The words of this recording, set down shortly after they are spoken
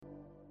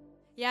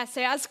Yeah,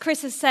 so as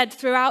Chris has said,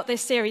 throughout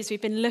this series,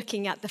 we've been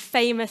looking at the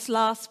famous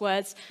last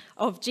words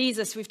of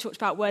Jesus. We've talked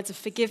about words of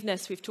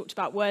forgiveness. We've talked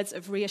about words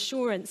of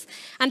reassurance.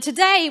 And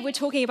today, we're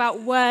talking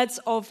about words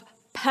of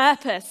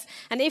purpose.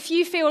 And if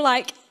you feel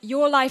like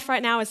your life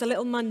right now is a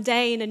little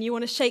mundane and you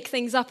want to shake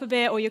things up a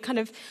bit, or you're kind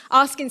of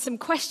asking some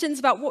questions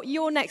about what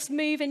your next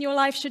move in your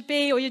life should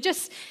be, or you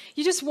just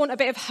want a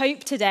bit of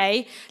hope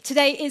today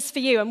is for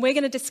you. And we're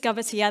going to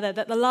discover together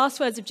that the last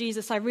words of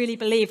Jesus, I really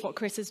believe what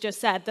Chris has just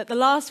said, that the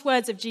last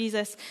words of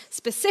Jesus,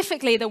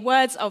 specifically the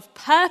words of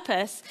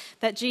purpose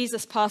that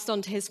Jesus passed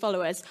on to his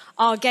followers,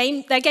 they're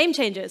game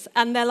changers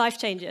and they're life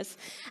changers.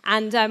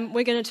 And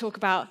we're going to talk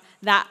about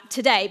that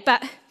today.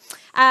 But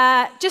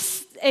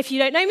just if you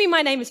don't know me,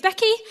 my name is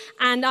Becky,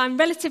 and I'm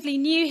relatively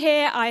new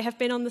here. I have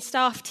been on the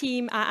staff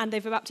team at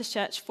Andover Baptist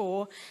Church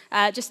for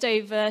just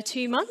over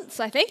 2 months,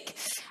 I think.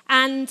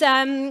 And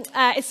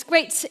it's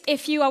great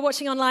if you are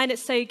watching online.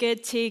 It's so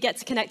good to get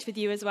to connect with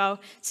you as well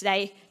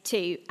today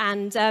too.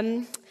 And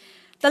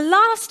the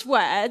last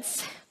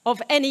words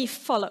of any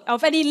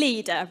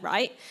leader,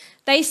 right?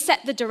 They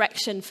set the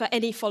direction for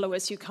any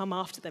followers who come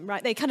after them,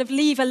 right? They kind of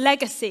leave a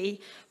legacy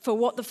for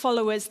what the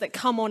followers that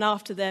come on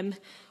after them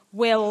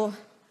will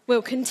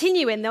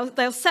continue in.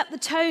 They'll set the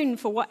tone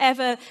for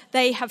whatever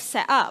they have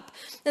set up.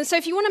 And so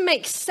if you want to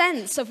make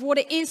sense of what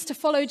it is to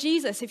follow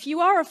Jesus, if you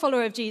are a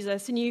follower of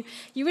Jesus and you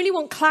really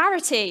want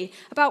clarity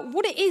about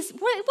what it is,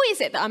 what is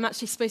it that I'm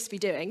actually supposed to be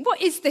doing?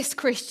 What is this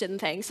Christian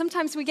thing?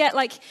 Sometimes we get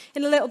like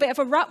in a little bit of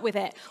a rut with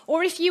it.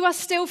 Or if you are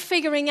still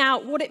figuring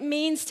out what it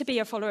means to be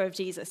a follower of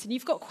Jesus and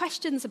you've got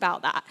questions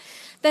about that,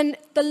 then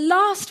the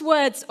last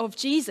words of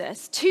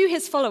Jesus to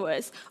his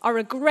followers are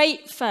a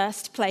great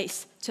first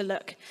place to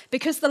look,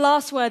 because the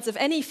last words of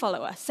any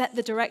follower set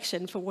the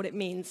direction for what it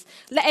means.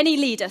 Let any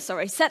leader,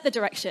 set the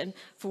direction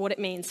for what it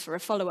means for a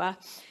follower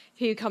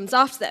who comes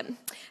after them.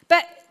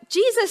 But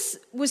Jesus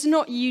was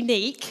not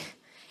unique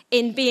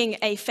in being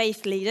a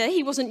faith leader.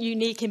 He wasn't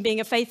unique in being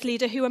a faith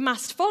leader who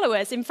amassed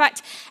followers. In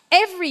fact,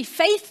 every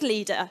faith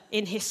leader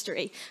in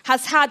history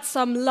has had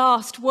some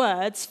last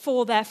words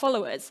for their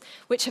followers,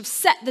 which have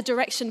set the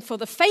direction for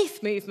the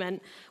faith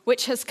movement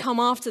which has come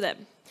after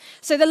them.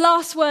 So the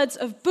last words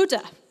of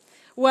Buddha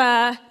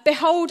were,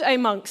 "Behold, O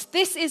monks,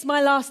 this is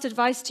my last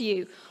advice to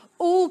you.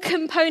 All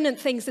component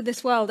things in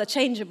this world are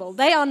changeable.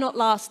 They are not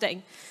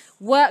lasting.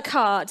 Work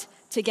hard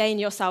to gain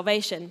your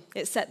salvation."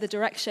 It set the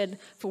direction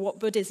for what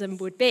Buddhism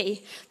would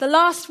be. The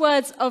last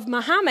words of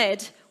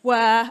Muhammad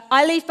were,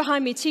 "I leave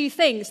behind me 2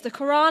 things, the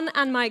Quran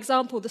and my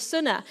example, the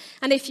Sunnah.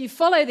 And if you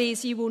follow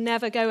these, you will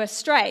never go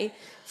astray."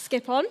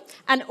 Skip on.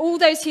 "And all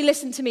those who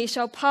listen to me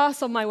shall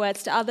pass on my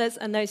words to others,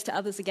 and those to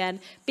others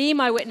again. Be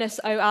my witness,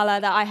 O Allah,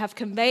 that I have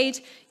conveyed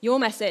your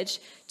message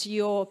to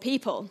your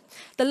people."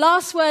 The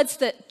last words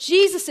that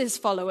Jesus'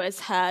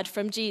 followers heard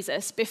from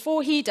Jesus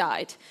before he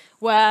died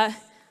were,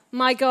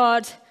 my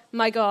God,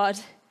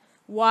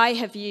 why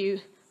have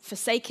you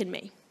forsaken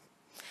me?"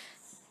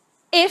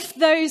 If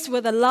those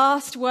were the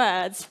last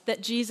words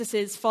that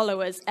Jesus'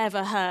 followers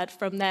ever heard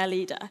from their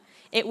leader,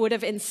 it would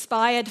have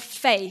inspired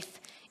faith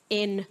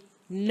in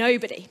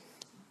nobody,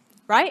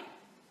 right?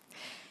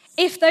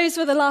 If those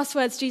were the last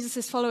words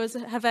Jesus' followers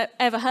have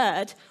ever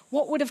heard,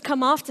 what would have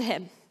come after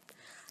him?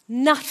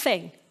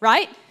 Nothing,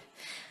 right?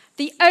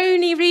 The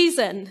only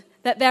reason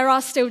that there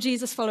are still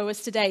Jesus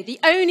followers today, the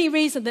only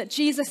reason that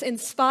Jesus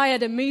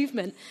inspired a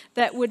movement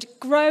that would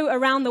grow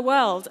around the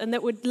world and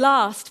that would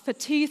last for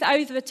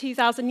over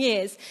 2,000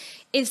 years,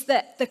 is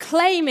that the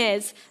claim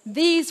is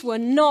these were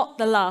not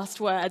the last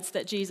words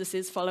that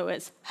Jesus'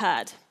 followers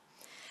heard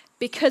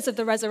because of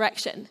the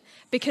resurrection.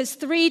 Because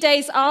 3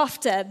 days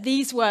after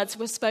these words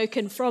were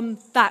spoken from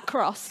that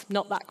cross,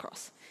 not that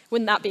cross.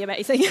 Wouldn't that be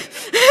amazing?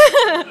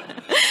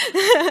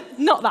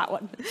 Not that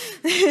one.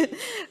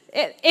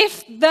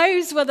 If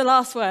those were the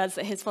last words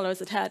that his followers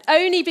had heard,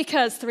 only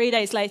because 3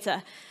 days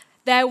later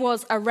there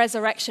was a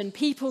resurrection,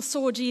 people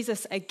saw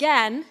Jesus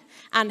again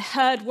and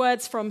heard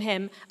words from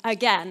him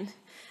again,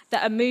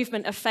 that a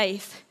movement of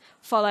faith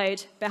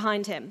followed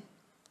behind him.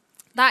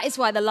 That is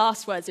why the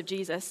last words of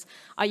Jesus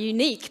are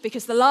unique,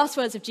 because the last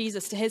words of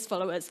Jesus to his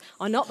followers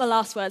are not the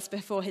last words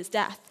before his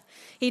death.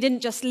 He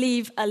didn't just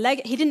leave a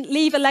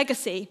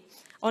legacy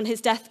on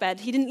his deathbed.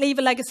 He didn't leave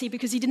a legacy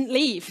because he didn't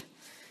leave.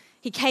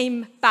 He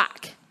came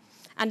back,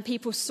 and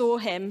people saw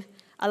him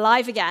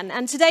alive again.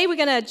 And today we're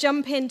going to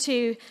jump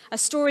into a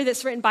story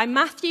that's written by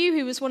Matthew,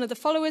 who was one of the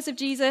followers of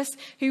Jesus,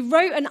 who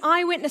wrote an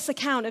eyewitness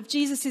account of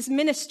Jesus'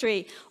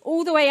 ministry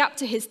all the way up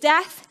to his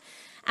death,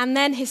 and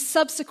then his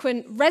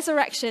subsequent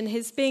resurrection,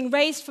 his being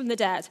raised from the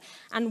dead,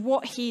 and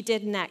what he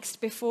did next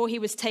before he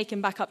was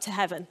taken back up to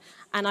heaven.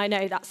 And I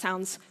know that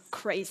sounds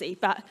crazy,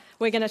 but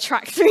we're going to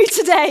track through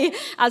today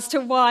as to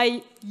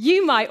why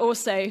you might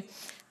also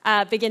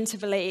begin to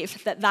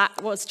believe that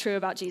that was true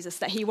about Jesus,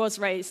 that he was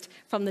raised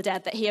from the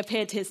dead, that he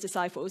appeared to his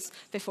disciples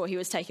before he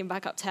was taken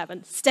back up to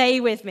heaven. Stay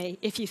with me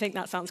if you think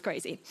that sounds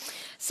crazy.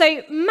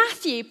 So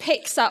Matthew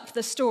picks up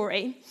the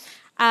story.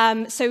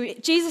 So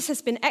Jesus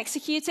has been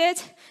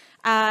executed.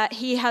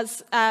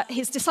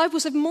 His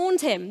disciples have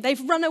mourned him.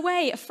 They've run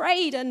away,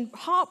 afraid and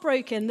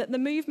heartbroken that the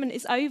movement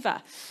is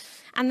over.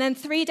 And then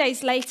 3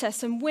 days later,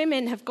 some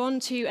women have gone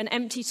to an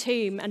empty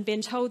tomb and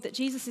been told that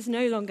Jesus is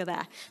no longer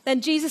there.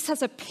 Then Jesus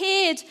has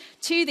appeared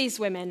to these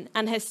women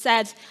and has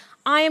said,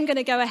 I am going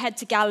to go ahead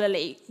to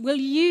Galilee. Will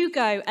you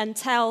go and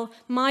tell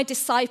my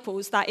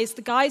disciples, that is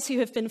the guys who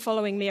have been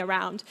following me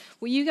around,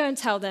 will you go and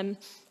tell them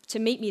to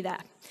meet me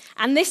there?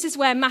 And this is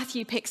where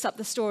Matthew picks up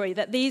the story,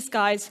 that these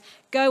guys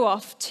go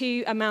off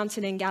to a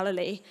mountain in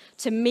Galilee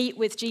to meet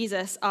with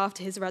Jesus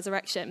after his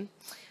resurrection.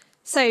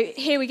 So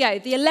here we go.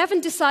 The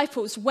 11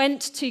 disciples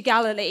went to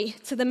Galilee,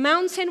 to the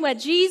mountain where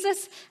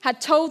Jesus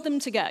had told them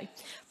to go.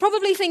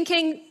 Probably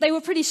thinking they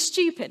were pretty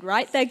stupid,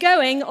 right? They're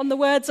going on the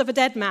words of a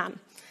dead man.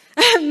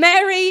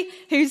 Mary,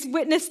 who's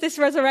witnessed this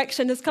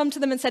resurrection, has come to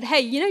them and said,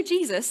 hey, you know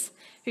Jesus,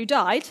 who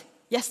died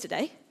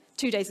yesterday,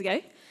 2 days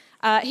ago,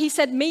 he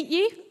said, meet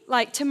you,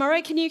 like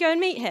tomorrow, can you go and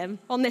meet him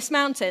on this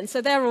mountain?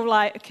 So they're all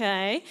like,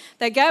 okay,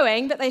 they're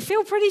going, but they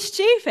feel pretty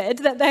stupid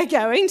that they're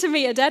going to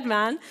meet a dead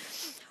man.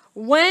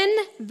 When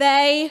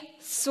they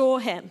saw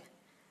him,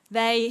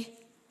 they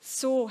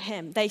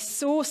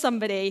saw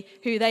somebody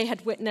who they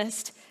had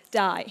witnessed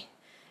die.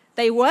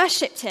 They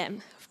worshipped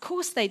him. Of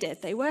course they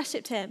did. They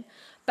worshipped him.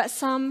 But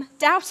some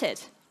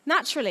doubted,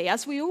 naturally,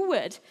 as we all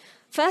would.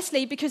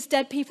 Firstly, because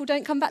dead people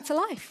don't come back to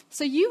life.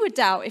 So you would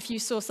doubt if you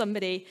saw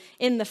somebody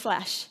in the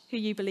flesh who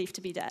you believe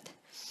to be dead.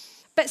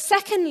 But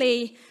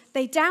secondly,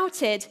 they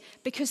doubted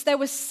because there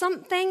was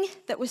something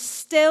that was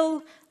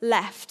still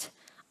left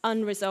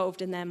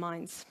unresolved in their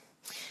minds.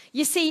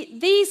 You see,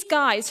 these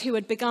guys who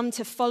had begun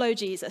to follow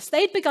Jesus,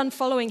 they'd begun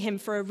following him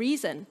for a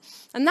reason.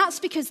 And that's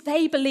because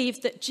they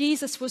believed that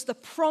Jesus was the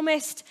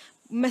promised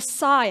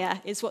Messiah,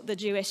 is what the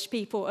Jewish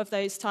people of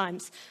those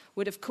times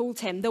would have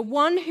called him. The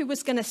one who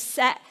was going to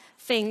set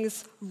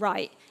things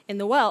right in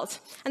the world.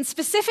 And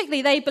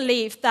specifically, they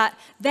believed that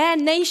their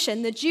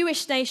nation, the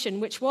Jewish nation,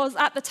 which was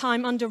at the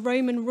time under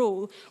Roman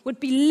rule, would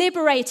be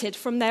liberated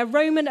from their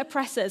Roman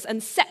oppressors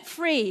and set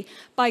free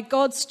by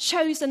God's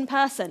chosen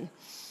person.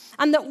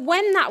 And that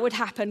when that would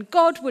happen,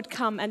 God would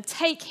come and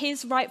take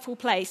his rightful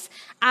place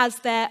as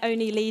their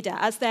only leader,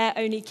 as their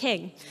only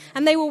king.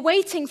 And they were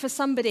waiting for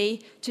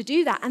somebody to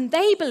do that. And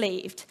they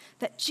believed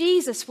that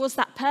Jesus was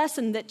that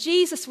person, that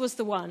Jesus was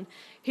the one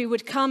who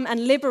would come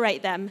and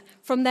liberate them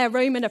from their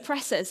Roman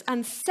oppressors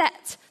and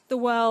set the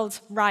world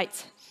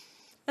right.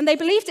 And they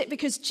believed it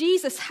because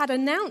Jesus had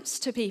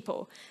announced to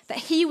people that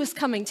he was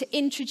coming to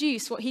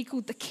introduce what he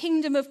called the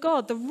kingdom of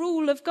God, the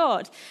rule of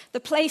God, the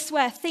place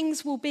where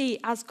things will be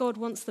as God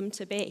wants them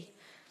to be.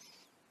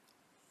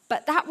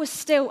 But that was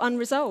still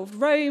unresolved.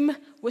 Rome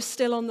was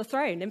still on the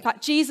throne. In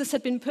fact, Jesus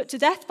had been put to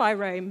death by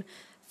Rome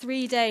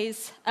 3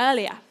 days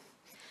earlier.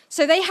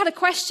 So they had a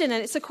question,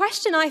 and it's a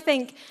question I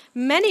think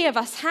many of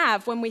us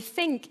have when we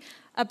think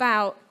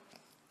about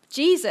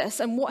Jesus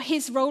and what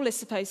his role is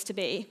supposed to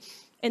be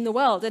in the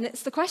world. And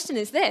the question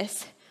is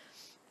this: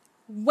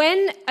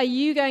 when are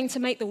you going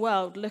to make the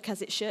world look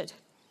as it should?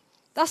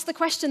 That's the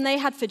question they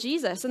had for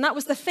Jesus. And that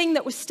was the thing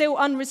that was still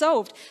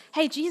unresolved.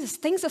 Hey, Jesus,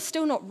 things are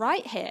still not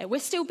right here.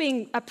 We're still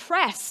being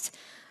oppressed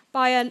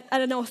by an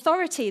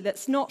authority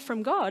that's not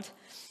from God.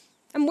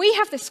 And we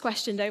have this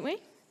question, don't we?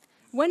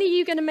 When are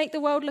you going to make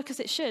the world look as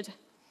it should?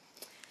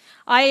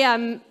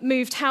 I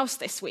moved house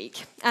this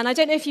week. And I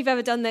don't know if you've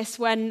ever done this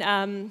when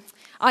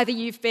either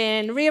you've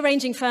been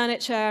rearranging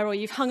furniture or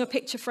you've hung a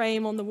picture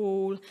frame on the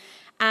wall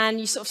and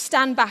you sort of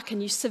stand back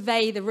and you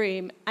survey the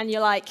room and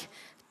you're like,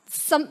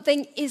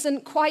 something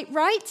isn't quite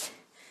right.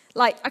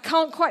 Like, I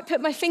can't quite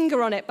put my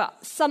finger on it,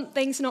 but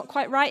something's not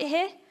quite right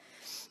here.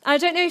 And I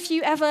don't know if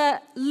you ever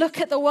look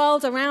at the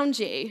world around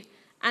you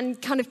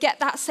and kind of get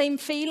that same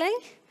feeling.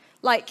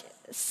 Like,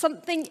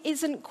 something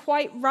isn't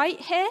quite right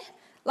here.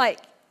 Like,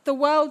 the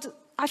world,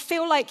 I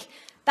feel like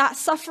that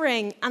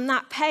suffering and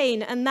that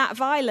pain and that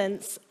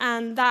violence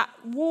and that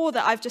war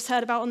that I've just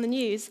heard about on the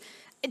news,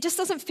 it just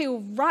doesn't feel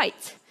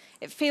right.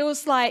 It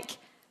feels like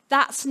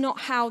that's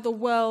not how the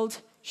world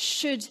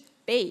should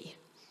be.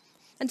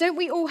 And don't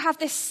we all have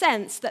this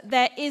sense that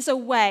there is a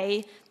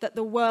way that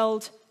the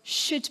world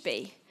should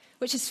be?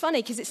 Which is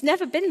funny because it's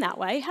never been that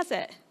way, has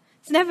it?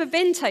 It's never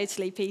been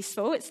totally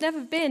peaceful. It's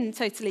never been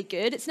totally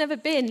good. It's never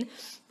been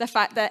the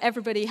fact that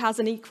everybody has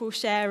an equal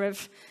share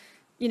of,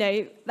 you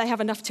know, they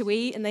have enough to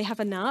eat and they have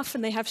enough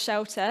and they have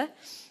shelter.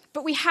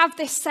 But we have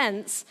this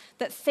sense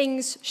that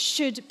things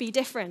should be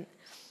different.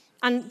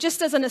 And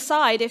just as an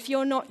aside, if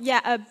you're not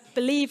yet a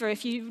believer,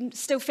 if you're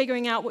still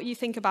figuring out what you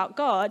think about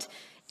God,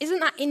 isn't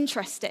that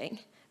interesting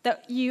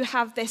that you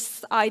have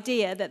this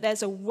idea that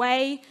there's a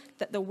way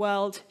that the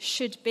world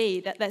should be,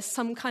 that there's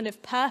some kind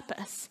of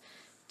purpose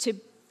to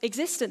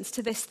existence,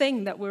 to this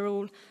thing that we're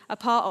all a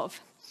part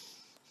of?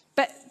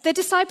 But the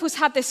disciples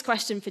had this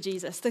question for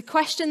Jesus, the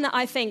question that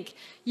I think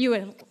you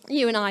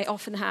and I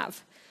often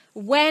have.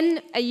 When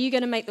are you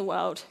going to make the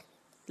world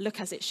look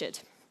as it should?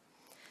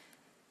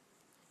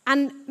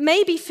 And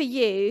maybe for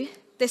you,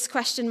 this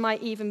question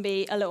might even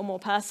be a little more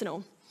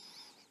personal.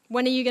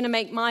 When are you going to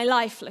make my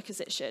life look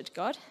as it should,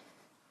 God?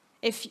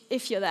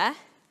 If you're there.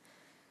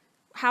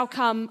 How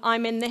come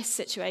I'm in this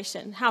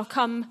situation? How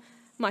come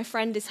my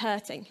friend is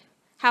hurting?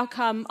 How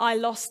come I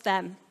lost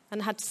them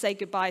and had to say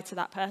goodbye to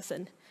that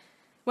person?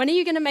 When are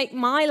you going to make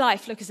my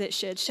life look as it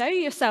should? Show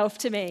yourself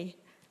to me.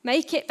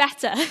 Make it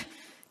better.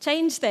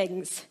 Change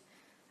things.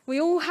 We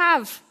all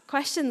have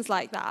questions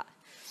like that.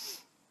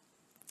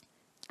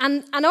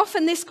 And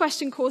often this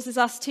question causes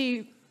us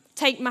to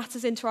take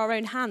matters into our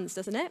own hands,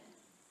 doesn't it?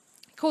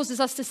 It causes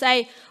us to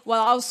say,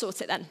 well, I'll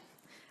sort it then.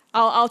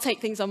 I'll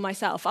take things on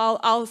myself.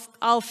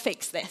 I'll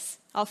fix this.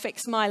 I'll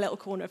fix my little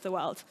corner of the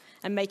world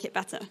and make it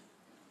better.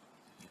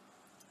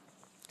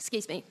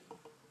 Excuse me.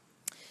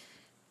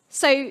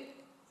 So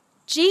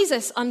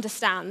Jesus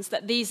understands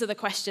that these are the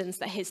questions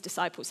that his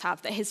disciples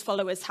have, that his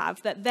followers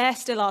have, that they're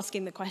still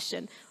asking the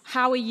question,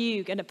 how are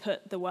you going to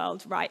put the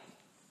world right?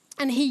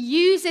 And he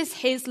uses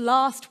his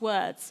last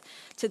words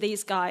to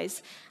these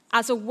guys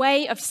as a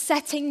way of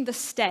setting the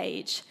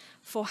stage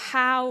for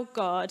how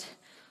God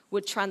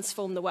would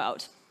transform the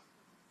world.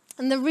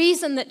 And the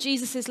reason that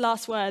Jesus'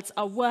 last words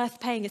are worth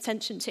paying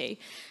attention to,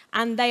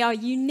 and they are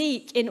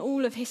unique in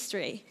all of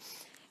history,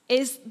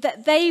 is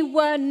that they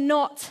were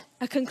not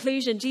a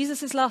conclusion.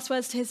 Jesus' last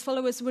words to his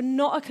followers were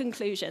not a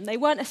conclusion. They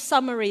weren't a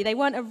summary. They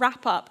weren't a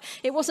wrap-up.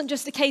 It wasn't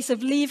just a case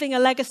of leaving a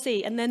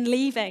legacy and then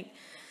leaving.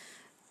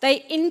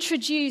 They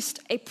introduced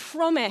a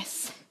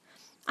promise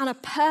and a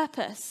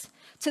purpose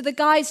to the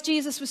guys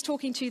Jesus was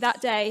talking to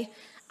that day,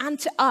 and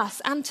to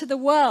us, and to the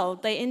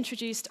world. They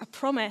introduced a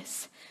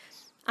promise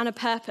and a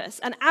purpose.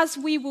 And as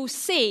we will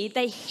see,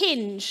 they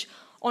hinge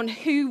on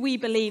who we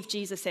believe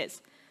Jesus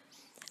is.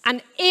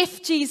 And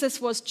if Jesus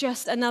was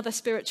just another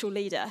spiritual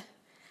leader,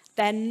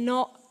 they're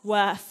not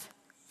worth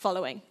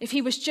following. If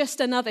he was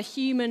just another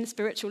human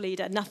spiritual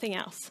leader, nothing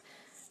else,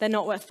 they're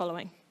not worth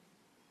following.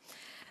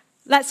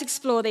 Let's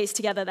explore these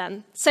together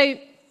then. So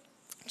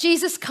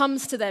Jesus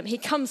comes to them. He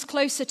comes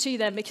closer to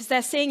them because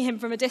they're seeing him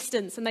from a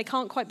distance and they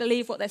can't quite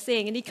believe what they're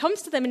seeing. And he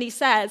comes to them and he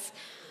says,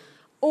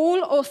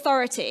 all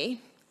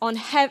authority in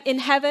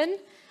heaven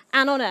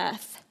and on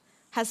earth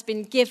has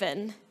been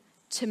given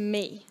to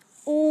me.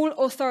 All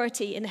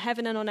authority in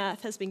heaven and on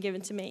earth has been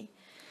given to me.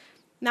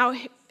 Now,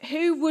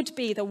 who would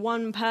be the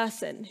one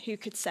person who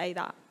could say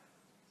that?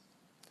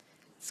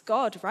 It's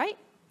God, right?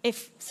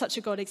 If such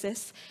a God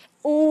exists.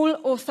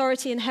 All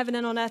authority in heaven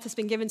and on earth has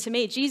been given to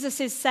me. Jesus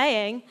is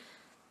saying,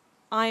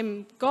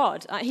 I'm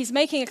God. He's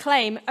making a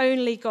claim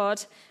only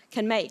God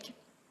can make.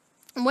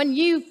 And when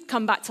you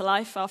come back to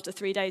life after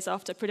 3 days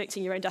after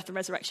predicting your own death and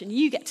resurrection,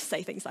 you get to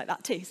say things like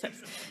that too.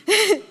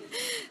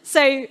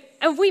 So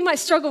we might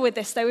struggle with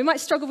this, though. We might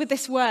struggle with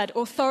this word,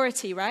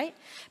 authority, right?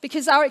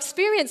 Because our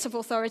experience of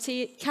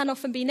authority can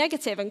often be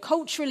negative. And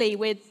culturally,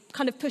 we're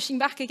kind of pushing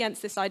back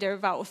against this idea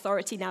about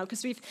authority now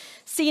because we've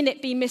seen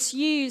it be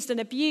misused and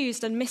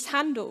abused and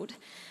mishandled.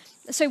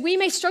 So we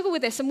may struggle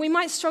with this, and we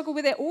might struggle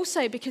with it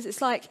also because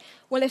it's like,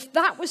 well, if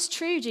that was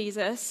true,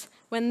 Jesus,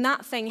 when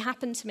that thing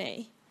happened to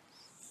me,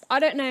 I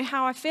don't know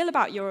how I feel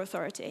about your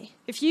authority.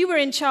 If you were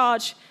in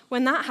charge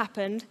when that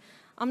happened,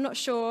 I'm not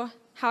sure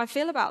how I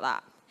feel about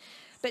that.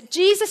 But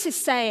Jesus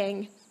is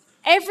saying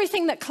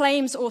everything that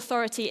claims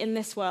authority in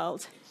this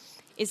world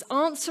is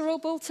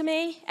answerable to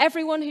me.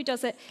 Everyone who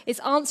does it is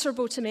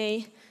answerable to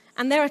me,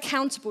 and they're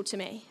accountable to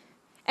me.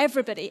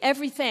 Everybody,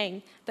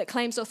 everything that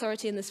claims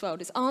authority in this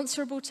world is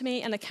answerable to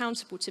me and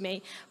accountable to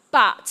me.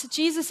 But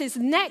Jesus'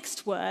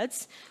 next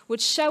words would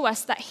show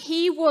us that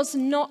he was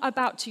not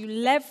about to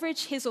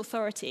leverage his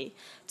authority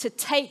to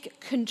take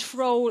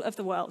control of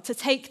the world, to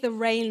take the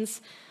reins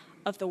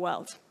of the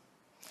world.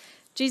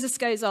 Jesus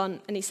goes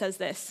on and he says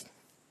this,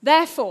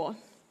 therefore,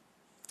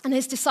 and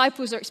his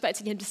disciples are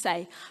expecting him to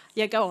say,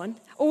 yeah, go on.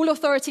 All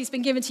authority has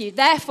been given to you.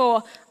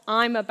 Therefore,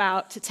 I'm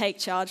about to take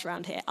charge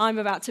around here. I'm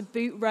about to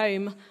boot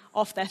Rome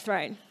off their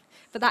throne.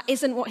 But that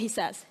isn't what he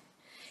says.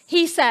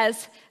 He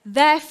says,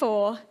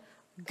 therefore,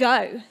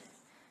 go. And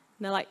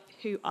they're like,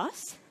 who,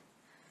 us?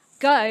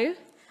 Go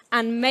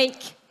and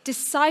make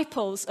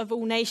disciples of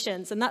all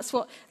nations. And that's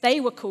what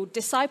they were called,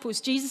 disciples.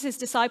 Jesus'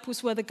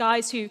 disciples were the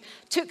guys who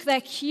took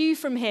their cue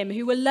from him,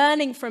 who were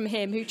learning from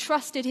him, who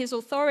trusted his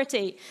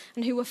authority,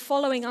 and who were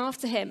following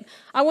after him.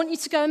 I want you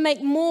to go and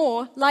make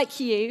more like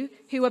you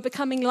who are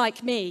becoming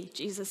like me,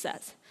 Jesus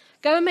says.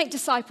 Go and make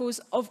disciples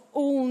of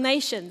all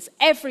nations,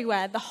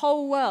 everywhere, the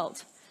whole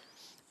world,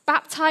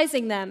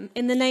 baptizing them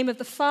in the name of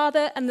the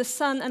Father and the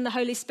Son and the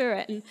Holy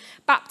Spirit. And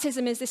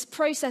baptism is this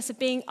process of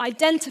being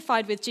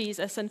identified with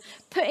Jesus and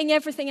putting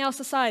everything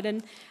else aside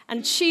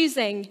and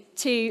choosing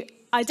to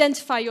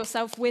identify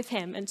yourself with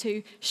him and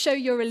to show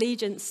your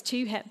allegiance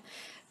to him.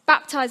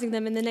 Baptizing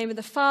them in the name of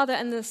the Father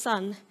and the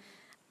Son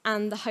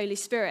and the Holy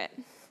Spirit.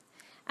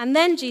 And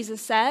then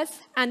Jesus says,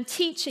 and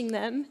teaching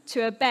them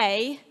to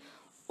obey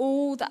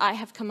all that I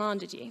have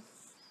commanded you.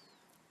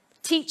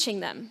 Teaching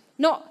them,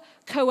 not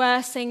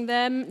coercing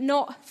them,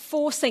 not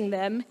forcing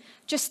them,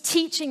 just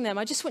teaching them.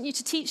 I just want you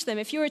to teach them.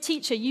 If you're a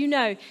teacher, you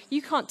know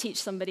you can't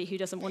teach somebody who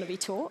doesn't want to be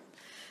taught.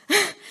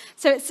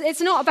 So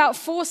it's not about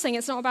forcing,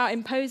 it's not about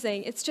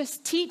imposing, it's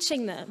just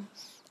teaching them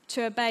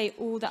to obey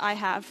all that I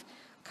have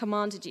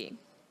commanded you.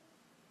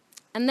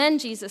 And then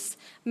Jesus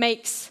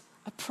makes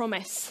a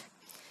promise.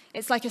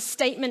 It's like a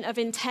statement of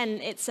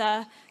intent. It's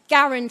a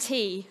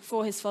guarantee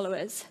for his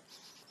followers.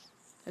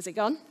 Has it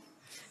gone?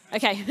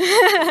 Okay.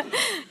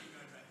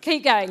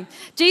 Keep going.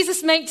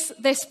 Jesus makes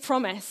this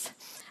promise.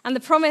 And the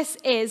promise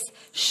is,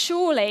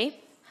 surely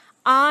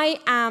I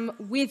am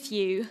with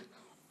you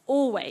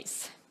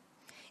always,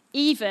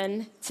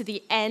 even to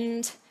the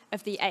end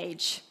of the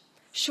age.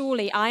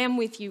 Surely I am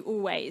with you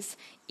always,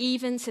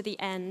 even to the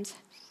end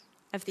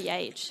of the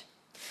age.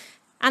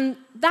 And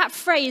that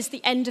phrase,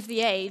 the end of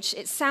the age,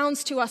 it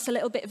sounds to us a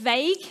little bit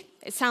vague.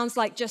 It sounds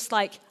like just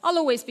like, I'll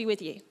always be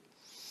with you.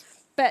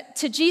 But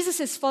to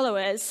Jesus'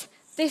 followers,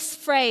 this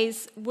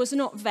phrase was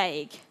not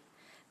vague.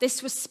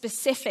 This was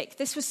specific.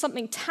 This was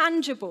something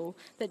tangible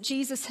that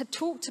Jesus had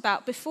talked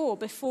about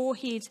before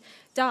he'd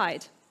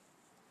died.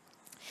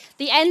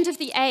 The end of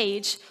the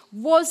age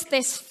was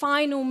this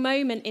final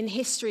moment in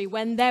history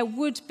when there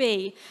would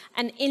be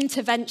an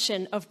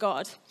intervention of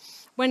God,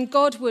 when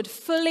God would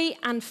fully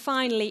and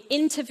finally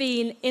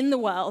intervene in the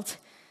world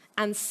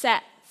and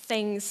set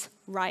things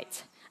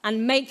right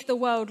and make the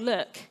world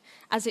look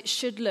as it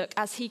should look,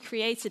 as he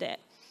created it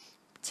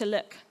to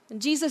look.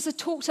 And Jesus had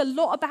talked a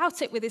lot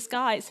about it with his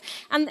guys.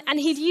 And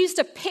he'd used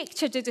a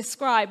picture to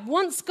describe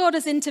once God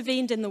has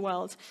intervened in the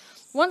world,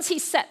 once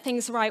he's set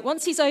things right,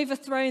 once he's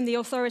overthrown the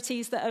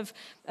authorities that have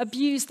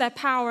abused their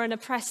power and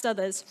oppressed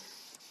others,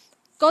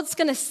 God's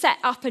going to set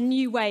up a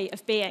new way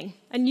of being,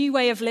 a new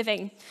way of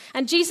living.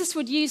 And Jesus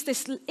would use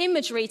this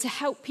imagery to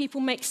help people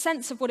make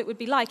sense of what it would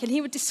be like. And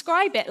he would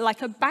describe it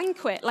like a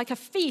banquet, like a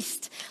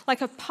feast,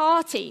 like a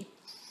party.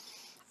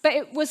 But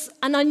it was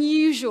an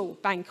unusual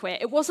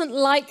banquet. It wasn't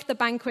like the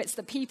banquets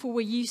that people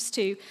were used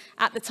to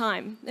at the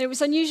time. It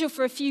was unusual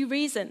for a few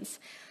reasons.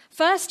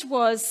 First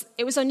was,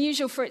 it was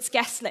unusual for its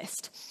guest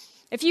list.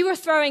 If you were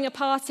throwing a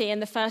party in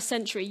the first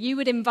century, you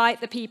would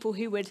invite the people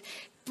who would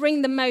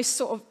bring the most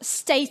sort of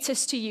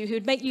status to you, who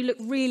would make you look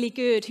really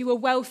good, who were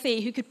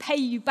wealthy, who could pay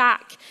you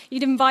back.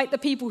 You'd invite the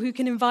people who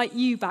can invite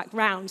you back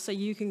round so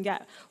you can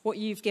get what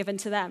you've given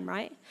to them,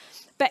 right?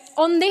 But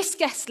on this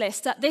guest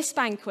list, at this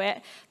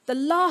banquet, the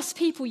last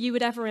people you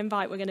would ever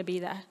invite were going to be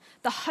there.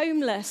 The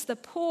homeless, the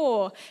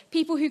poor,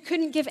 people who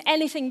couldn't give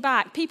anything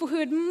back, people who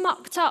had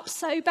mucked up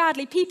so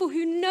badly, people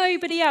who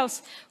nobody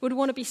else would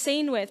want to be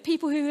seen with,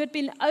 people who had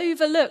been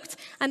overlooked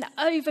and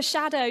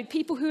overshadowed,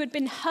 people who had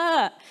been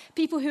hurt,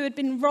 people who had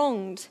been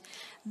wronged.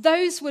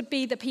 Those would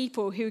be the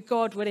people who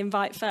God would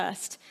invite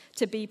first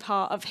to be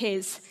part of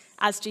his,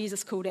 as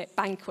Jesus called it,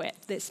 banquet,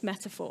 this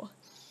metaphor.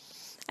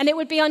 And it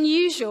would be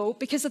unusual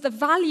because of the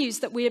values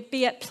that would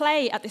be at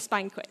play at this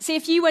banquet. See,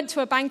 if you went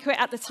to a banquet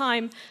at the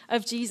time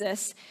of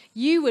Jesus,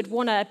 you would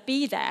want to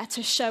be there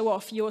to show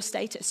off your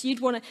status.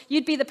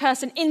 You'd be the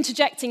person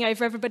interjecting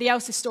over everybody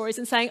else's stories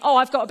and saying, oh,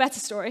 I've got a better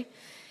story.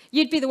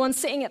 You'd be the one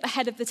sitting at the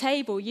head of the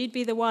table. You'd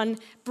be the one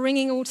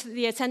bringing all to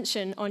the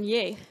attention on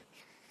you.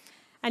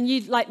 And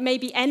you'd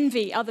maybe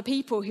envy other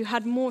people who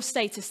had more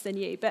status than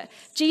you. But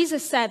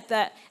Jesus said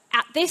that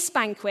at this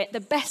banquet, the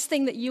best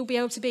thing that you'll be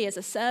able to be is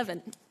a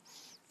servant.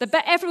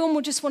 Everyone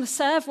will just want to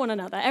serve one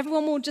another.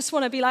 Everyone will just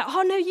want to be like,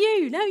 oh, no,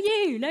 you, no,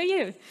 you, no,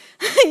 you.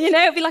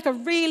 It'll be like a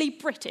really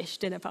British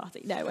dinner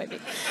party. No, it won't be.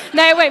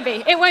 No, it won't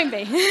be. It won't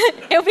be.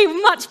 It'll be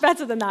much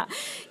better than that.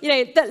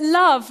 That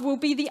love will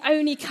be the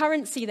only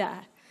currency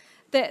there.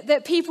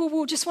 That people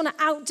will just want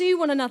to outdo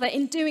one another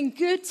in doing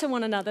good to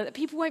one another. That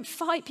people won't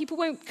fight. People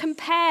won't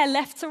compare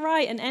left to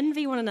right and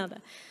envy one another.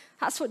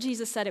 That's what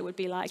Jesus said it would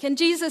be like. And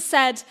Jesus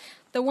said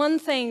the one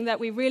thing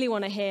that we really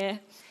want to hear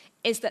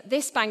is that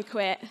this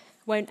banquet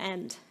won't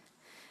end,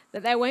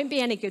 that there won't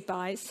be any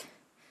goodbyes,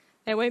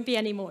 there won't be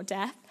any more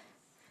death,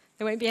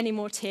 there won't be any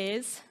more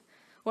tears,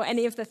 or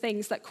any of the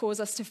things that cause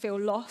us to feel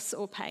loss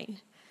or pain.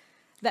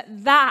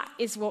 That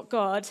is what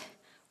God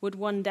would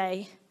one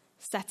day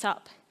set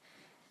up.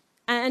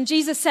 And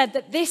Jesus said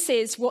that this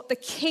is what the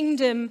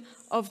kingdom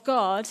of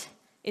God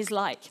is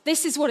like.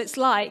 This is what it's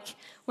like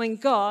when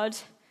God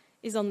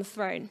is on the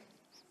throne.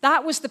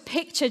 That was the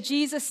picture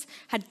Jesus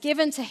had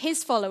given to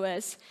his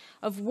followers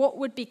of what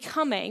would be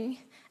coming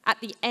at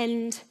the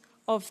end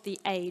of the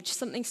age,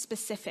 something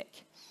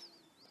specific.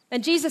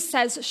 And Jesus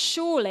says,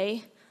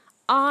 surely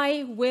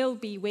I will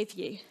be with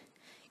you,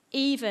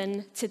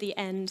 even to the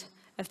end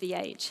of the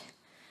age.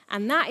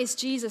 And that is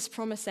Jesus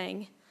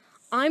promising,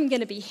 I'm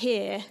going to be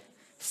here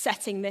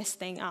setting this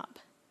thing up.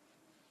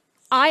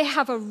 I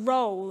have a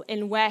role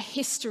in where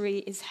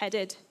history is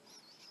headed.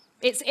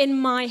 It's in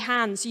my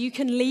hands. You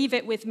can leave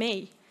it with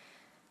me.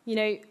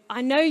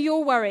 I know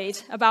you're worried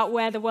about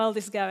where the world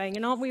is going,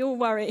 and aren't we all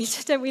worried?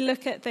 Don't we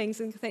look at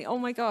things and think, oh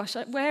my gosh,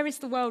 where is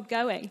the world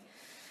going?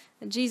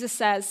 And Jesus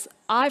says,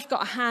 I've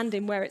got a hand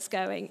in where it's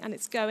going, and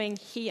it's going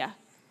here.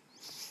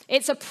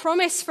 It's a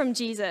promise from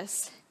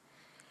Jesus.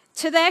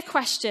 To their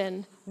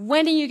question,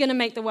 when are you going to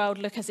make the world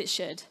look as it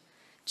should?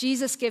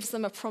 Jesus gives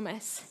them a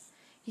promise.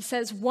 He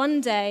says,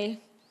 one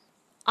day,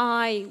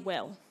 I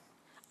will.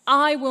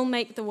 I will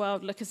make the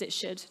world look as it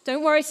should.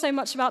 Don't worry so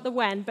much about the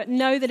when, but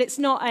know that it's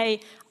not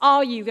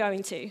are you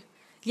going to?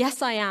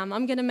 Yes, I am.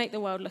 I'm going to make the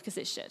world look as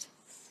it should.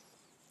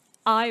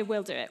 I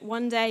will do it.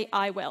 One day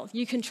I will.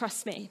 You can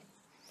trust me.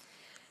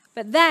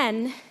 But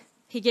then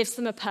he gives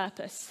them a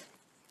purpose.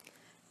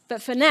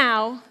 But for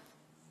now,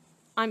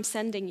 I'm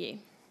sending you.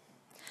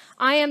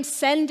 I am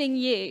sending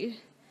you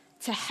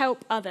to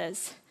help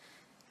others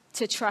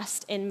to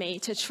trust in me,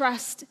 to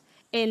trust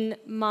in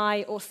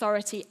my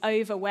authority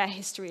over where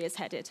history is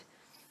headed,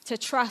 to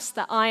trust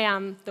that I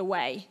am the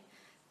way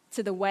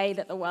to the way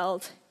that the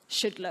world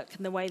should look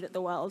and the way that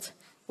the world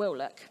will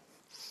look.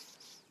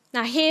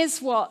 Now,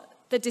 here's what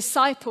the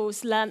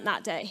disciples learnt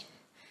that day.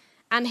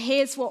 And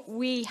here's what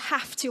we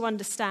have to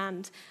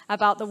understand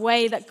about the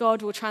way that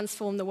God will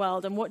transform the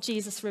world and what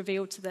Jesus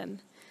revealed to them.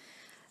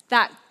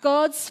 That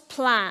God's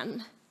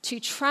plan to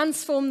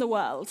transform the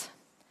world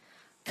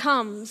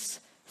comes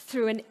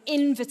through an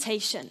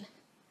invitation,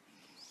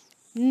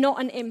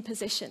 not an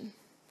imposition.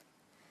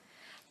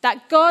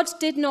 That God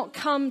did not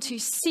come to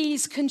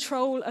seize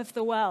control of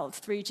the world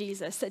through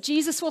Jesus. That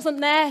Jesus wasn't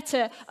there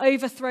to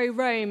overthrow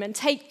Rome and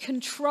take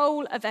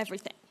control of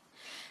everything.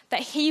 That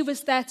he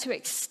was there to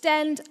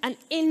extend an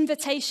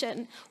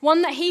invitation,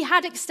 one that he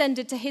had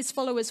extended to his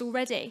followers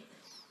already,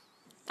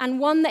 and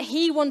one that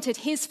he wanted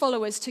his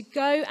followers to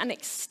go and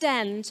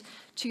extend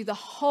to the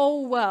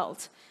whole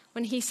world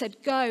when he said,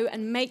 go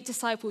and make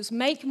disciples,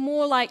 make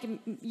more like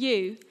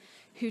you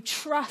who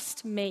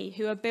trust me,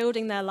 who are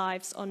building their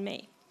lives on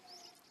me.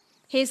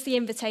 Here's the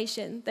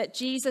invitation that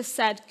Jesus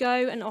said,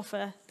 go and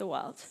offer the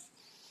world.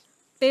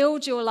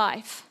 Build your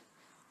life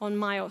on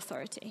my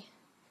authority.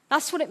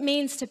 That's what it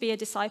means to be a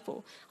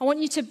disciple. I want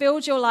you to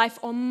build your life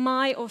on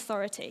my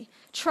authority.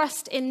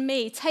 Trust in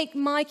me. Take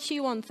my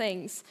cue on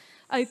things.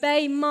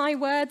 Obey my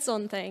words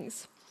on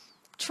things.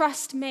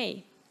 Trust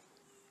me.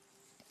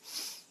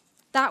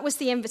 That was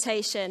the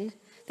invitation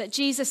that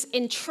Jesus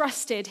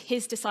entrusted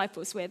his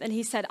disciples with. And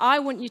he said, I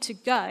want you to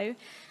go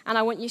and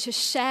I want you to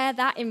share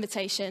that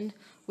invitation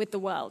with the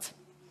world.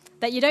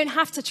 That you don't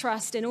have to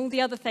trust in all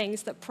the other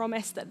things that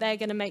promise that they're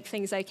going to make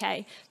things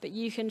okay, but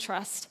you can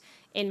trust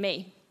in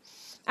me.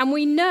 And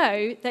we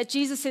know that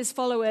Jesus'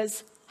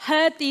 followers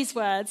heard these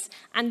words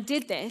and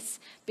did this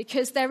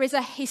because there is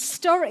a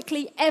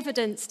historically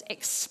evidenced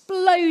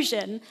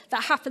explosion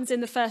that happens in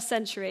the first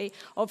century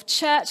of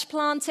church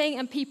planting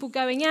and people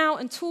going out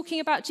and talking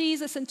about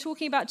Jesus and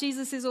talking about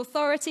Jesus'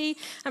 authority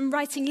and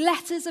writing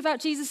letters about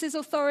Jesus'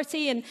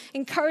 authority and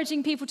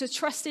encouraging people to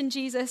trust in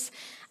Jesus.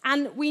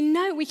 And we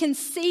know, we can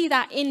see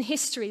that in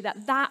history,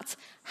 that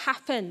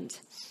happened.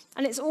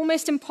 And it's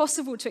almost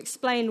impossible to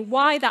explain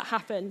why that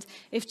happened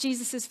if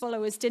Jesus'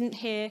 followers didn't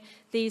hear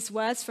these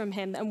words from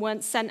him and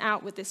weren't sent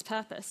out with this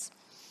purpose.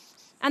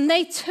 And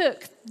they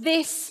took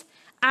this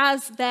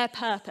as their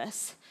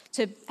purpose,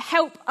 to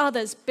help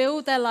others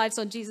build their lives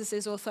on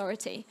Jesus'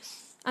 authority.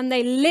 And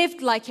they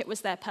lived like it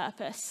was their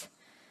purpose.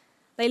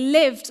 They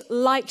lived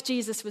like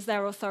Jesus was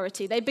their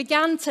authority. They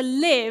began to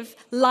live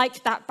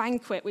like that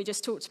banquet we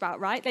just talked about,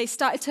 right? They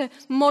started to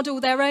model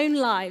their own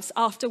lives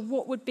after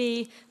what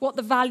the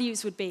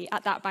values would be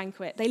at that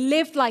banquet. They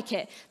lived like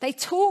it. They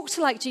talked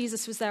like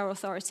Jesus was their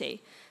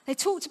authority. They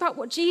talked about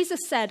what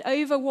Jesus said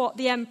over what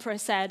the emperor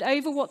said,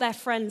 over what their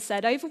friends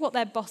said, over what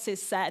their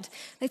bosses said.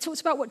 They talked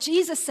about what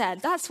Jesus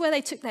said. That's where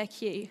they took their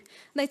cue.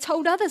 And they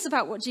told others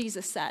about what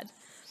Jesus said.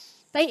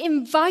 They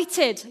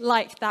invited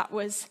like that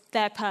was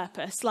their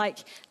purpose, like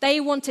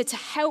they wanted to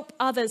help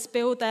others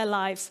build their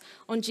lives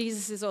on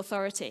Jesus'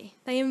 authority.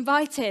 They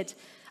invited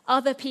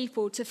other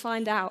people to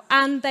find out,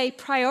 and they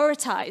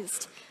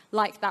prioritized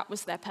like that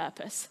was their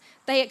purpose.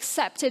 They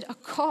accepted a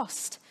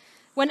cost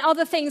when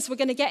other things were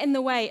going to get in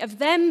the way of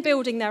them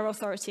building their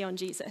authority on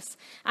Jesus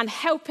and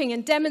helping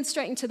and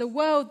demonstrating to the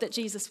world that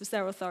Jesus was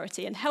their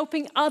authority and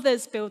helping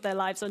others build their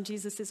lives on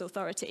Jesus'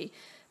 authority.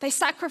 They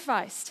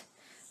sacrificed.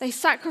 They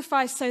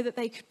sacrificed so that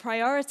they could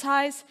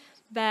prioritize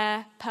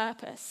their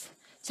purpose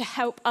to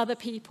help other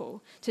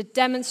people, to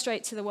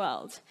demonstrate to the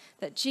world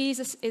that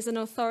Jesus is an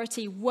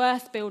authority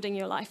worth building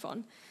your life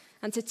on,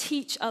 and to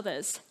teach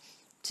others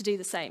to do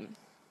the same.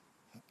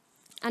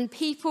 And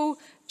people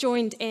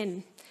joined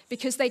in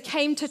because they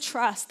came to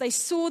trust. They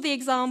saw the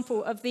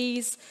example of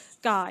these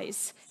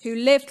guys who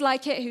lived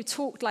like it, who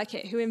talked like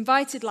it, who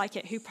invited like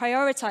it, who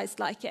prioritized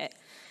like it.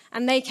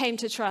 And they came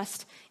to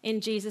trust in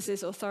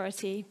Jesus'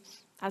 authority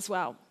as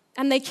well.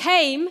 And they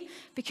came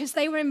because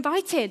they were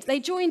invited. They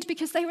joined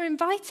because they were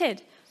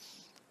invited.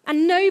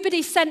 And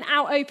nobody sent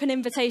out open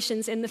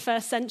invitations in the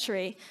first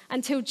century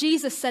until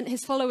Jesus sent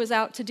his followers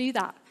out to do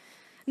that.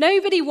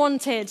 Nobody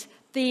wanted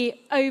the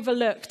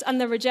overlooked and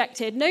the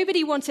rejected.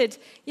 Nobody wanted,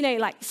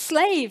 like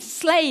slaves.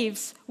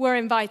 Slaves were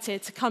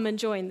invited to come and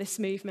join this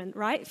movement,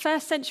 right?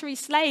 First century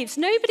slaves.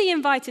 Nobody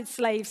invited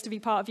slaves to be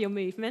part of your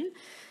movement.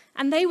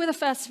 And they were the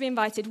first to be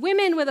invited.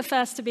 Women were the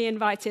first to be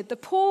invited. The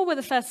poor were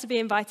the first to be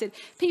invited.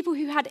 People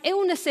who had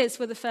illnesses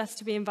were the first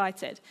to be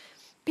invited.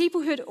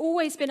 People who had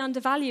always been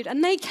undervalued.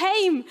 And they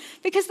came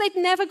because they'd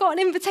never got an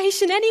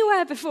invitation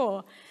anywhere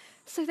before.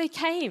 So they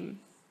came.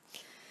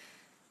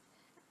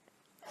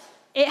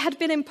 It had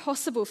been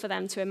impossible for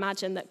them to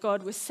imagine that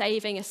God was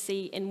saving a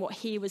seat in what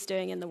he was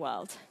doing in the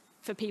world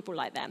for people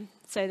like them.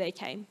 So they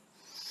came.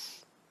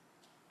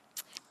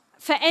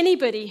 for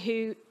anybody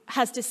who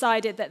has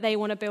decided that they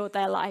want to build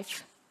their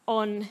life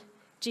on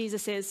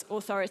Jesus'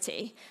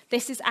 authority,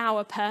 this is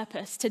our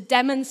purpose, to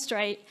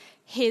demonstrate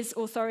his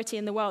authority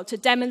in the world, to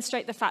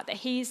demonstrate the fact that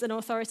he's an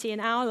authority in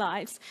our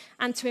lives,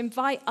 and to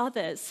invite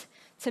others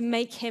to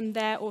make him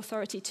their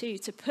authority too,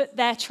 to put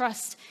their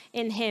trust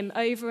in him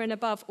over and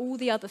above all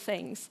the other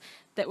things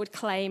that would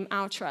claim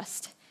our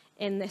trust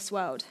in this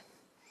world.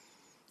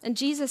 And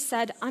Jesus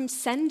said, I'm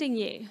sending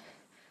you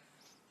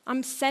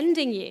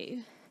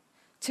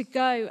to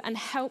go and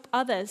help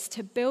others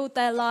to build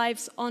their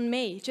lives on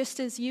me, just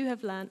as you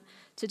have learnt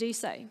to do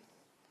so,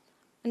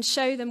 and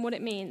show them what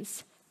it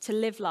means to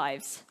live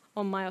lives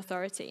on my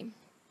authority.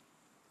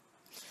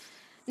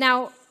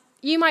 Now,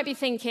 you might be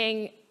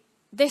thinking,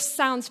 this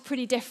sounds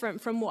pretty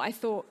different from what I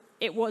thought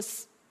it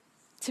was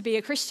to be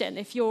a Christian.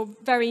 If you're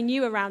very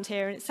new around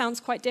here, and it sounds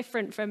quite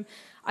different from,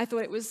 I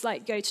thought it was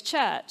like go to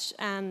church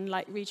and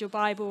like read your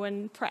Bible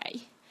and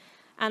pray.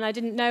 And I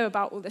didn't know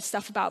about all this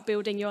stuff about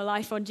building your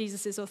life on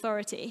Jesus'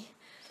 authority.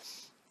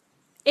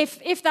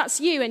 If that's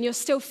you and you're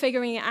still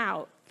figuring it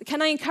out,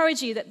 can I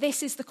encourage you that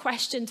this is the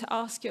question to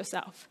ask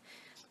yourself?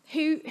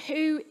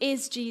 Who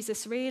is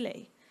Jesus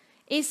really?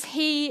 Is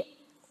he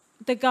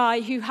the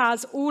guy who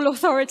has all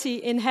authority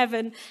in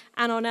heaven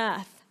and on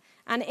earth?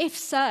 And if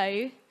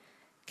so,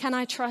 can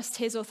I trust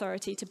his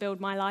authority to build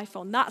my life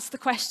on? That's the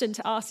question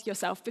to ask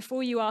yourself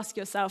before you ask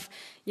yourself,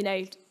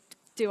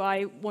 do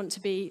I want to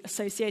be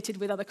associated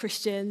with other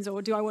Christians,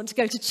 or do I want to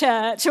go to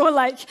church? Or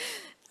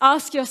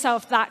ask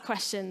yourself that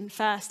question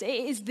first.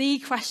 It is the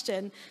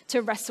question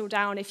to wrestle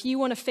down if you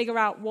want to figure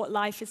out what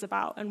life is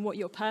about and what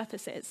your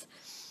purpose is.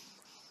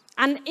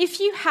 And if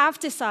you have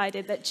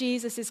decided that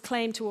Jesus'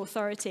 claim to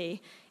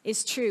authority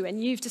is true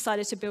and you've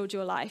decided to build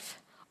your life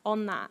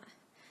on that,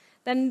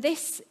 then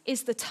this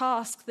is the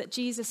task that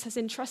Jesus has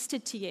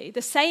entrusted to you,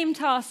 the same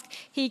task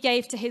he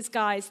gave to his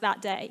guys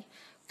that day.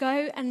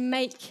 Go and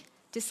make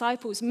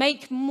disciples,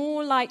 make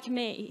more like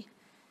me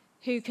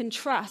who can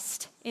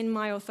trust in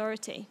my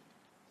authority.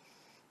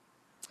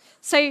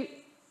 So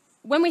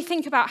when we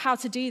think about how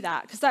to do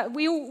that, because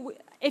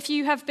if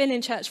you have been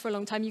in church for a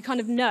long time, you kind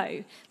of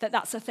know that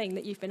that's a thing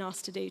that you've been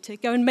asked to do, to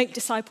go and make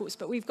disciples,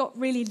 but we've got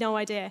really no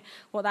idea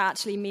what that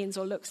actually means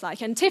or looks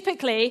like. And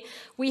typically,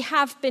 we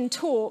have been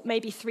taught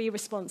maybe 3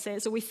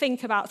 responses, or we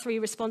think about 3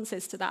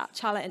 responses to that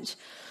challenge.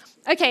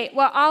 Okay,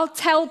 well, I'll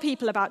tell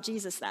people about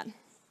Jesus then.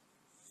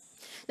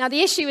 Now,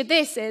 the issue with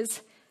this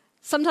is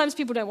sometimes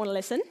people don't want to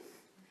listen,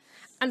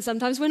 and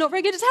sometimes we're not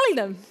very good at telling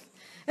them.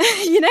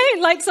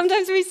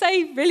 Sometimes we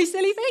say really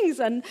silly things,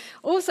 and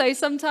also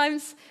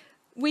sometimes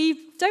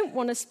we don't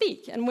want to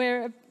speak, and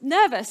we're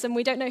nervous, and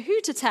we don't know who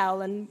to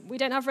tell, and we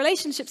don't have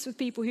relationships with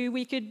people who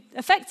we could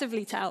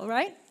effectively tell,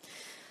 right?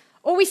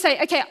 Or we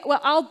say, okay,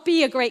 well, I'll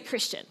be a great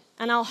Christian,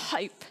 and I'll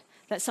hope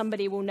that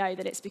somebody will know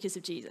that it's because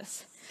of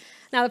Jesus.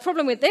 Now, the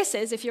problem with this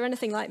is, if you're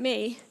anything like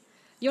me,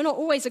 you're not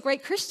always a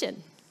great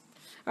Christian,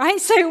 right?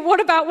 So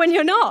what about when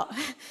you're not?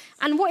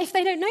 And what if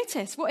they don't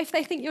notice? What if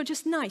they think you're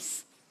just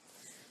nice?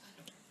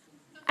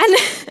 And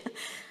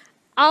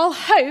I'll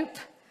hope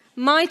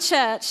my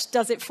church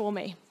does it for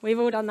me. We've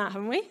all done that,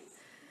 haven't we?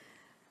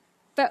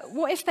 But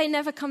what if they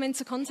never come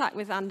into contact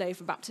with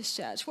Andover Baptist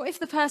Church? What if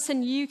the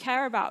person you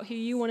care about, who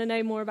you want to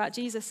know more about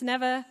Jesus,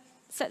 never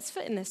sets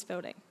foot in this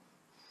building?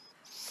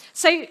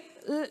 So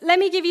let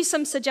me give you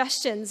some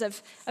suggestions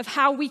of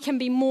how we can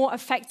be more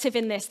effective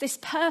in this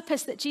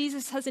purpose that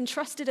Jesus has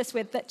entrusted us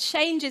with that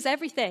changes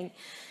everything.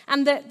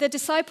 And that the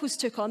disciples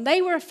took on.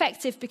 They were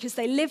effective because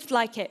they lived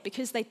like it,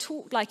 because they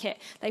talked like it,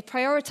 they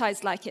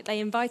prioritized like it, they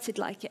invited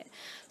like it.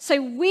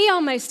 So we are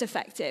most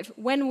effective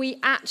when we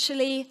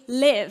actually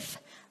live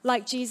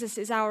like Jesus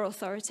is our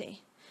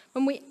authority.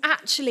 When we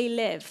actually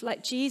live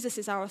like Jesus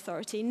is our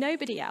authority,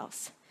 nobody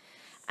else.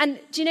 And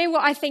do you know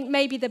what I think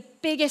maybe the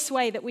biggest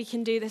way that we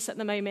can do this at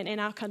the moment in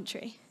our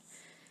country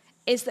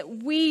is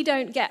that we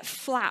don't get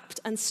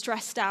flapped and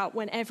stressed out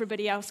when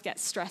everybody else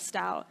gets stressed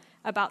out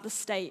about the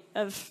state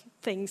of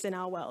things in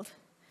our world.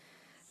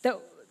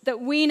 That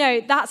we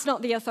know that's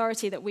not the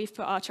authority that we've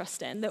put our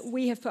trust in, that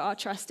we have put our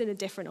trust in a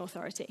different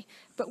authority.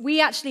 But we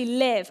actually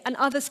live, and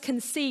others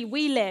can see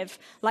we live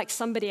like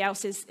somebody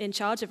else is in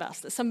charge of us,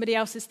 that somebody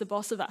else is the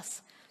boss of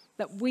us,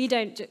 that we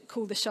don't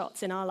call the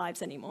shots in our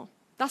lives anymore.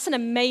 That's an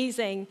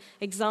amazing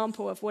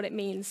example of what it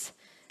means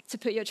to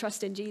put your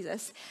trust in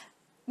Jesus.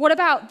 What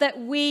about that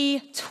we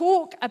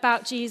talk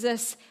about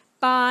Jesus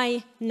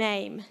by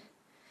name?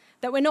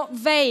 That we're not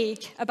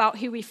vague about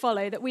who we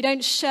follow, that we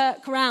don't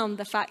shirk around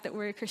the fact that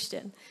we're a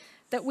Christian,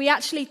 that we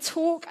actually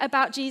talk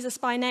about Jesus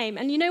by name.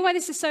 And you know why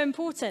this is so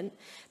important?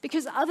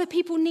 Because other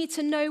people need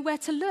to know where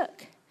to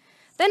look.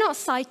 They're not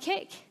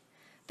psychic.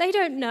 They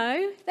don't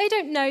know. They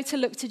don't know to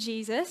look to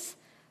Jesus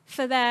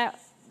for their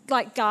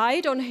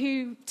guide on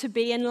who to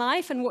be in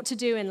life and what to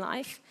do in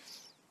life.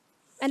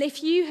 And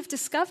if you have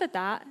discovered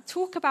that,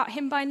 talk about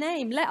him by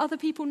name. Let other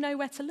people know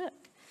where to look.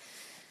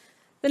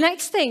 The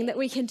next thing that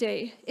we can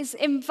do is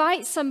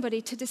invite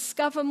somebody to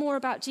discover more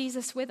about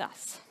Jesus with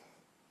us.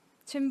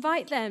 To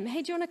invite them,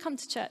 hey, do you want to come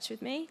to church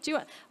with me?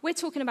 We're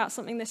talking about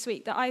something this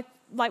week that I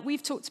like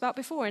we've talked about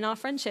before in our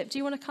friendship. Do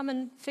you want to come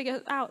and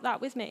figure out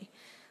that with me?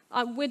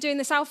 We're doing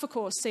this Alpha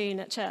course soon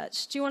at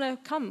church. Do you want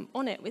to come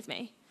on it with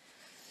me?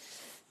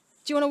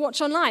 Do you want to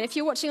watch online? If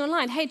you're watching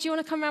online, hey, do you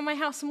want to come around my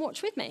house and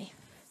watch with me?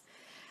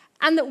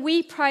 And that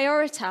we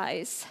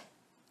prioritize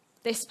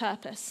this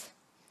purpose.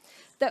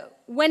 That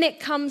when it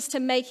comes to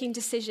making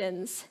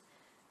decisions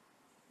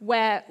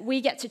where we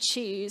get to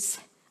choose,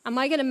 am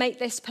I going to make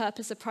this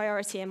purpose a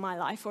priority in my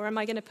life, or am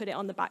I going to put it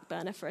on the back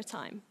burner for a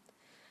time?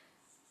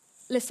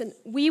 Listen,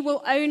 we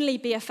will only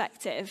be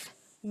effective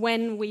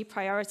when we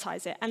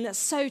prioritize it. And that's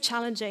so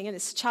challenging, and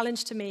it's a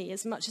challenge to me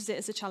as much as it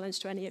is a challenge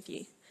to any of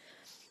you.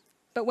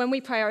 But when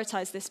we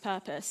prioritize this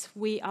purpose,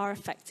 we are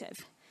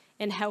effective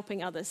in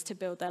helping others to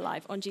build their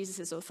life on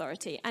Jesus'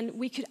 authority. And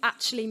we could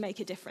actually make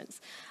a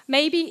difference.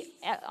 Maybe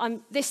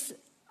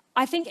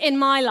I think in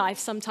my life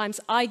sometimes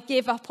I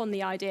give up on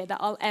the idea that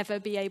I'll ever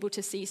be able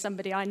to see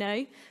somebody I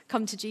know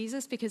come to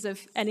Jesus because of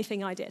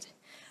anything I did.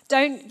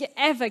 Don't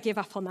ever give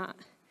up on that.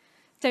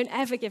 Don't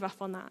ever give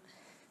up on that.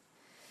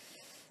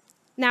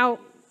 Now,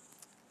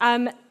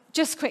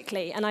 just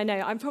quickly, and I know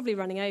I'm probably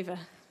running over.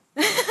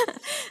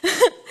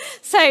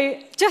 So,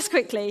 just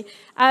quickly,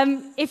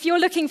 if you're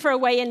looking for a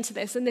way into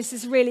this, and this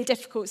is really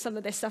difficult, some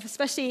of this stuff,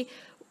 especially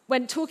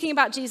when talking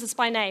about Jesus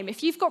by name,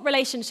 if you've got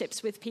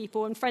relationships with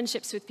people and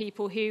friendships with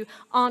people who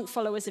aren't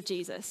followers of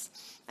Jesus,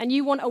 and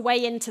you want a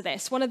way into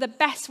this, one of the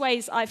best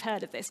ways I've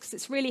heard of this, because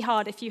it's really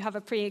hard if you have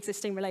a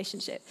pre-existing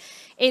relationship,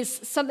 is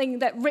something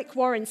that Rick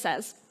Warren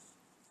says.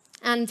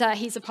 And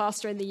he's a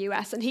pastor in the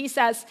US, and he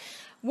says,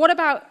 what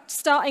about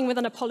starting with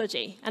an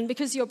apology? And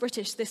because you're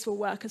British, this will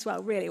work as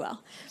well, really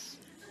well.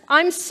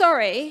 I'm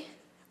sorry,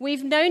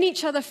 we've known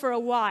each other for a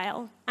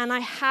while, and I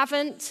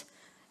haven't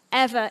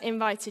ever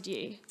invited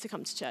you to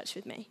come to church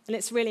with me, and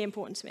it's really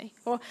important to me.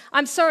 Or,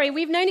 I'm sorry,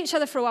 we've known each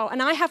other for a while, and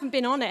I haven't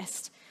been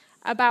honest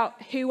about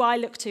who I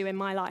look to in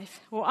my life.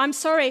 Or, I'm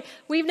sorry,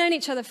 we've known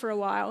each other for a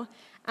while,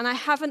 and I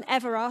haven't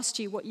ever asked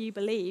you what you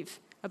believe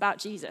about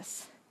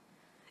Jesus.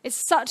 It's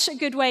such a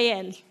good way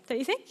in, don't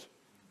you think?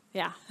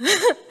 Yeah.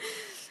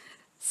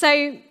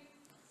 So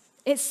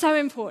it's so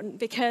important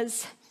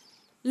because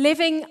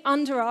living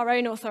under our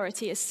own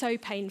authority is so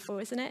painful,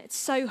 isn't it? It's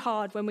so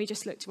hard when we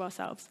just look to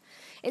ourselves.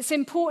 It's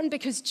important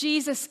because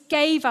Jesus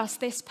gave us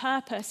this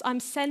purpose.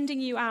 I'm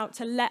sending you out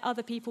to let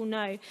other people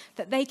know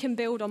that they can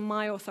build on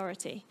my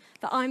authority,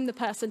 that I'm the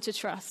person to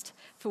trust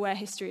for where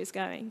history is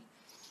going.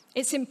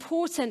 It's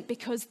important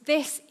because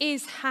this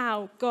is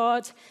how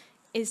God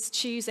is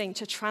choosing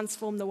to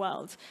transform the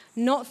world,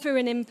 not through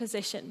an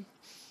imposition,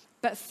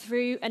 but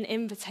through an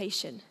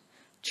invitation.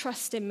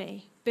 Trust in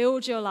me.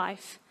 Build your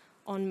life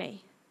on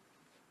me,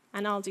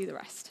 and I'll do the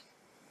rest.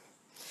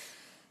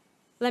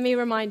 Let me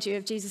remind you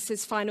of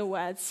Jesus' final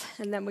words,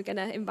 and then we're going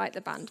to invite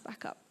the band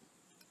back up.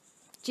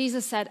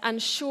 Jesus said,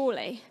 "And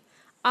surely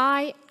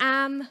I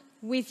am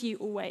with you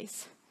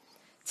always,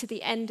 to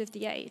the end of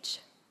the age."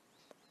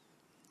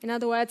 In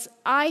other words,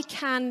 I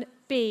can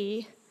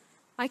be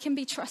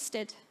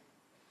trusted.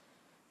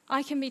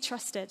 I can be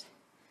trusted.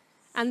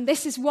 And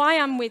this is why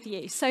I'm with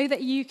you, so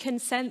that you can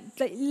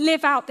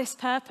live out this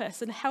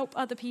purpose and help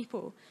other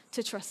people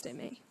to trust in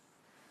me.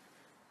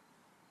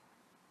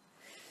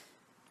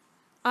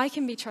 I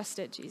can be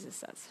trusted, Jesus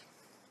says.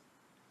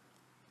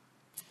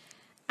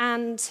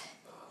 And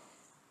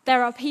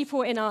there are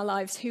people in our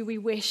lives who we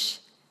wish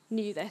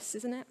knew this,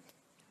 isn't it?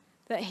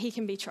 That he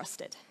can be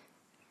trusted.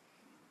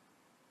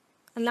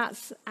 And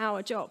that's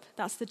our job.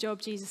 That's the job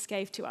Jesus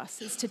gave to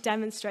us, is to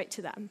demonstrate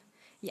to them,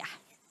 yeah,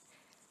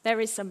 there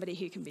is somebody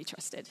who can be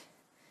trusted,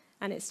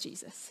 and it's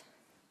Jesus.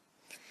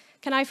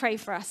 Can I pray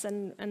for us,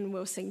 and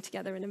we'll sing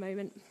together in a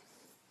moment.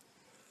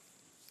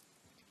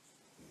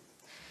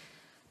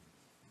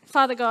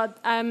 Father God,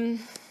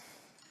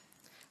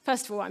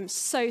 first of all, I'm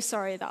so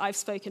sorry that I've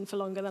spoken for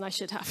longer than I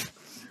should have.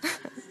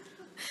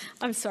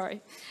 I'm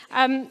sorry.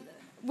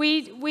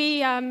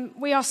 We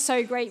are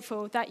so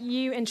grateful that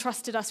you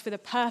entrusted us with a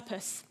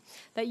purpose,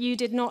 that you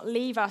did not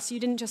leave us. You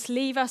didn't just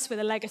leave us with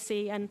a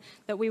legacy and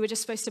that we were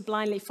just supposed to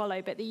blindly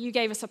follow, but that you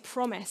gave us a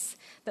promise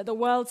that the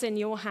world's in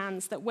your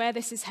hands, that where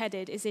this is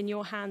headed is in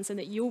your hands, and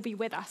that you'll be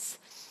with us.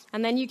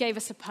 And then you gave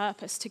us a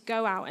purpose to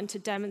go out and to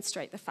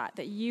demonstrate the fact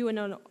that you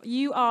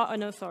are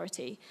an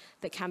authority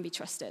that can be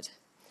trusted.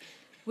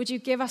 Would you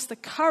give us the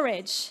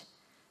courage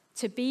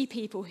to be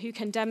people who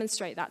can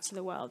demonstrate that to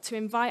the world, to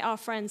invite our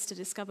friends to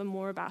discover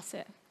more about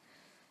it?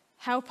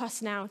 Help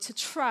us now to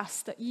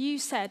trust that you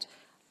said,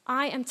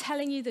 I am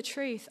telling you the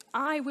truth.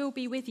 I will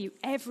be with you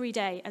every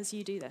day as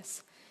you do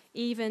this,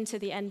 even to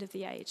the end of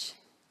the age.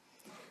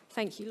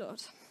 Thank you,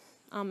 Lord.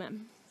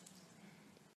 Amen.